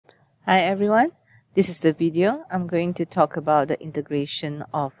Hi everyone, this is the video. I'm going to talk about the integration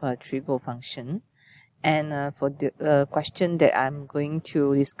of a trigo function, and for the question that I'm going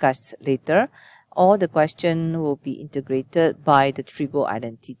to discuss later, all the question will be integrated by the trigo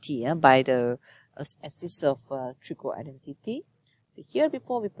identity, by the axis of trigo identity. So here,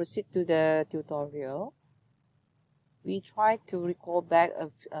 before we proceed to the tutorial, we try to recall back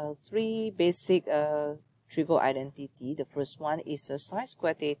three basic trigo identity. The first one is sine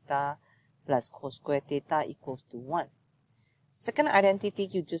square theta plus cos square theta equals to 1. Second identity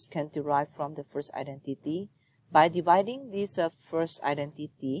you just can derive from the first identity by dividing this first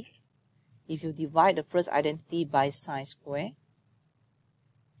identity. If you divide the first identity by sine square,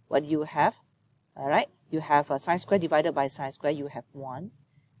 what you have? Alright, you have sine square divided by sine square, you have 1.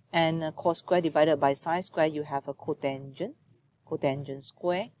 And cos square divided by sine square, you have a cotangent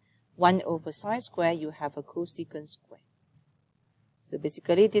square. 1 over sine square, you have a cosecant square. So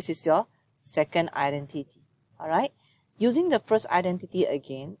basically, this is your second identity. Alright, using the first identity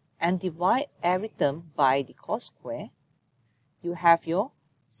again and divide every term by the cos square, you have your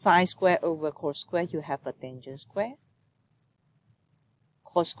sine square over cos square, you have a tangent square.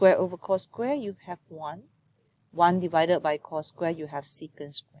 Cos square over cos square, you have 1. 1 divided by cos square, you have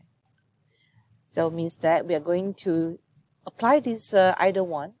secant square. So it means that we are going to apply this either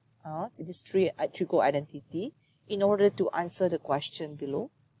one, this trigo identity, in order to answer the question below.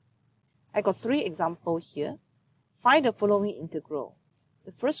 I got three examples here. Find the following integral.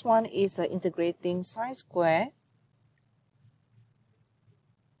 The first one is integrating sine square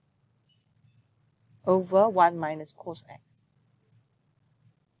over 1 minus cos x.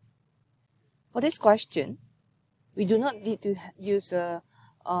 For this question, we do not need to use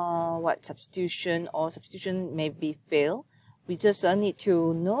substitution, or substitution may be failed. We just need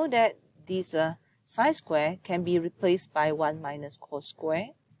to know that this sine square can be replaced by 1 minus cos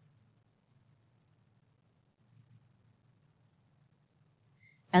square.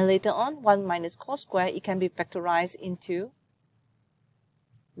 And later on, 1 minus cos square, it can be factorized into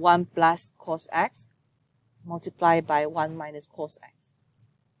 1 plus cos x multiplied by 1 minus cos x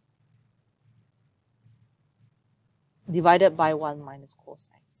divided by 1 minus cos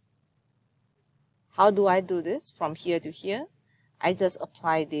x. How do I do this from here to here? I just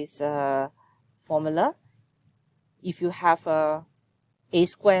apply this formula. If you have a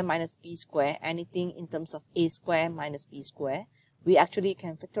square minus b square, anything in terms of a square minus b square, we actually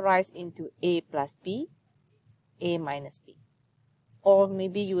can factorize into a plus b, a minus b. Or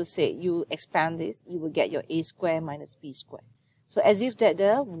maybe you will say, you expand this, you will get your a square minus b square. So as if that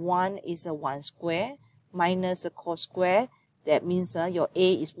the 1 is a 1 square minus the cos square, that means your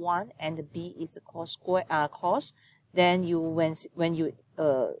a is 1 and the b is a cos square, cos. Then you when you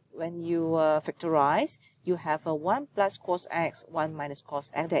factorize, you have a 1 plus cos x, 1 minus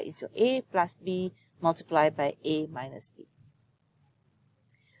cos x. That is your a plus b multiplied by a minus b.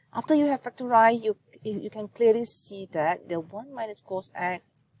 After you have factorized, you can clearly see that the 1 minus cos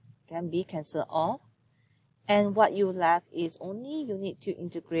x can be cancelled off. And what you left is only you need to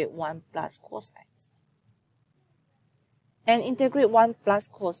integrate 1 plus cos x. And integrate 1 plus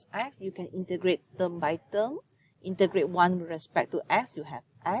cos x, you can integrate term by term. Integrate 1 with respect to x, you have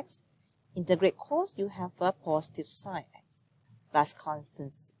x. Integrate cos, you have a positive sine x plus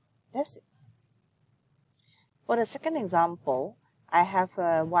constancy. That's it. For the second example, I have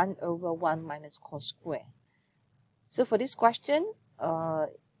 1 over 1 minus cos square. So for this question,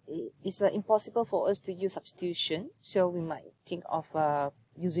 it's impossible for us to use substitution. So we might think of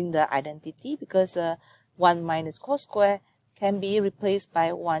using the identity, because 1 minus cos square can be replaced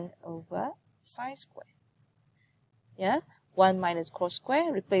by 1 over sine square. Yeah, 1 minus cos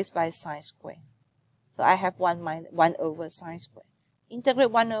square replaced by sine square. So I have 1 over sine square.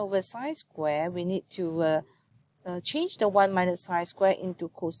 Integrate 1 over sine square, we need to change the 1 minus sine square into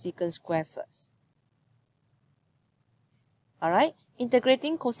cosecant square first. Alright,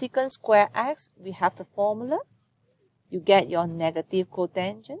 integrating cosecant square x, we have the formula. You get your negative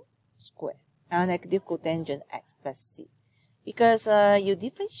cotangent square, negative cotangent x plus c. Because you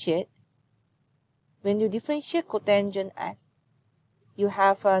differentiate, when you differentiate cotangent x, you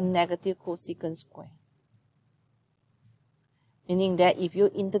have a negative cosecant square. Meaning that if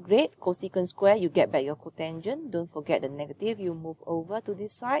you integrate cosecant square, you get back your cotangent. Don't forget the negative. You move over to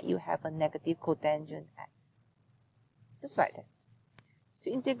this side, you have a negative cotangent x. Just like that.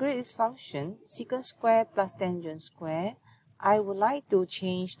 To integrate this function, secant square plus tangent square, I would like to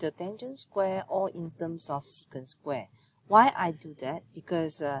change the tangent square all in terms of secant square. Why I do that?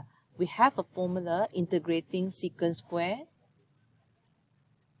 Because we have a formula integrating secant square.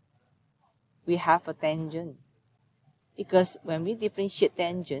 We have a tangent. because when we differentiate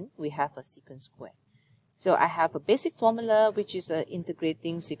tangent, we have a secant square. So I have a basic formula, which is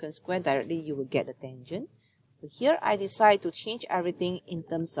integrating secant square. Directly you will get a tangent. So here I decide to change everything in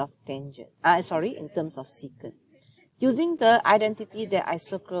terms of tangent. In terms of secant. Using the identity that I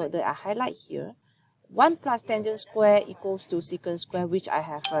circle, that I highlight here, 1 plus tangent square equals to secant square, which I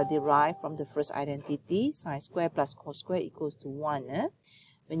have derived from the first identity. Sine square plus cos square equals to 1.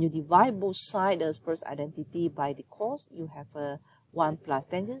 When you divide both sides, the first identity by the cos, you have 1 plus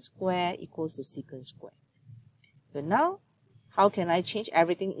tangent square equals to secant square. So now, how can I change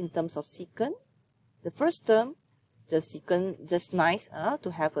everything in terms of secant? The first term, just secant, just nice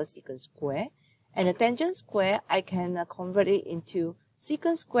to have a secant square. And the tangent square, I can convert it into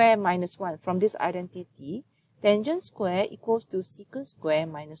secant square minus 1. From this identity, tangent square equals to secant square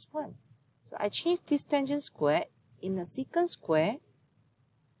minus 1. So I change this tangent square in a secant square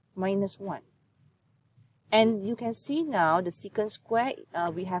minus 1. And you can see now the secant square,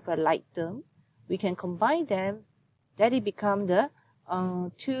 we have a like term. We can combine them, that it becomes the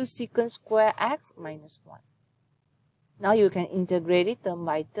 2 secant square x minus 1. Now you can integrate it term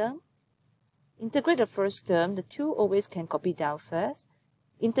by term. Integrate the first term, the 2 always can copy down first.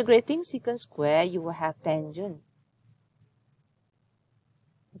 Integrating secant square, you will have tangent.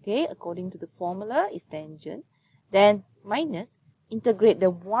 Okay, according to the formula, is tangent. Then minus, integrate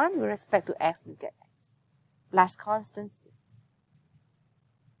the 1 with respect to x, you get x. Plus constant c.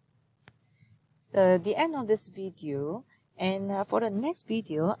 So the end of this video, and for the next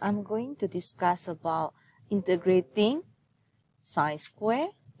video, I'm going to discuss about integrating sine square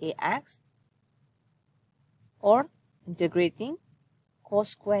ax or integrating cos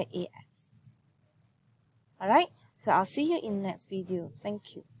square ax. Alright, so I'll see you in the next video.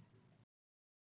 Thank you.